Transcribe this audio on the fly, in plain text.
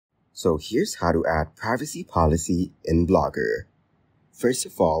So here's how to add privacy policy in Blogger. First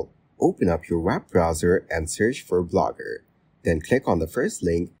of all, open up your web browser and search for Blogger. Then click on the first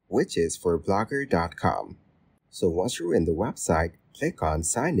link, which is for blogger.com. So once you're in the website, click on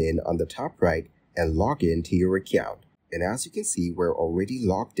Sign In on the top right and log in to your account. And as you can see, we're already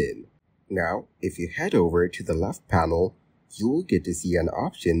logged in. Now, if you head over to the left panel, you will get to see an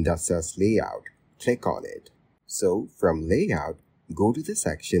option that says Layout. Click on it. So from Layout, go to the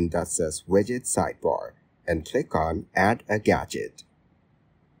section that says Widget Sidebar and click on Add a Gadget.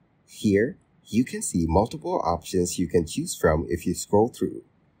 Here, you can see multiple options you can choose from if you scroll through.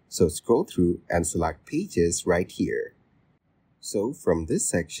 So scroll through and select Pages right here. So from this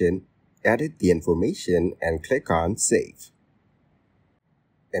section, edit the information and click on Save.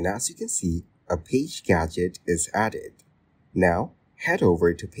 And as you can see, a page gadget is added. Now, head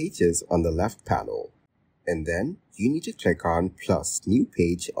over to Pages on the left panel. And then you need to click on plus New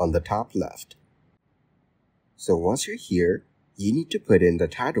Page on the top left. So once you're here, you need to put in the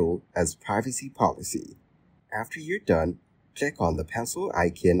title as Privacy Policy. After you're done, click on the pencil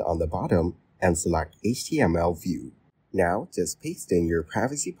icon on the bottom and select HTML View. Now just paste in your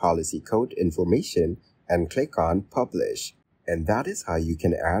privacy policy code information and click on Publish. And that is how you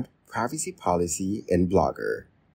can add privacy policy in Blogger.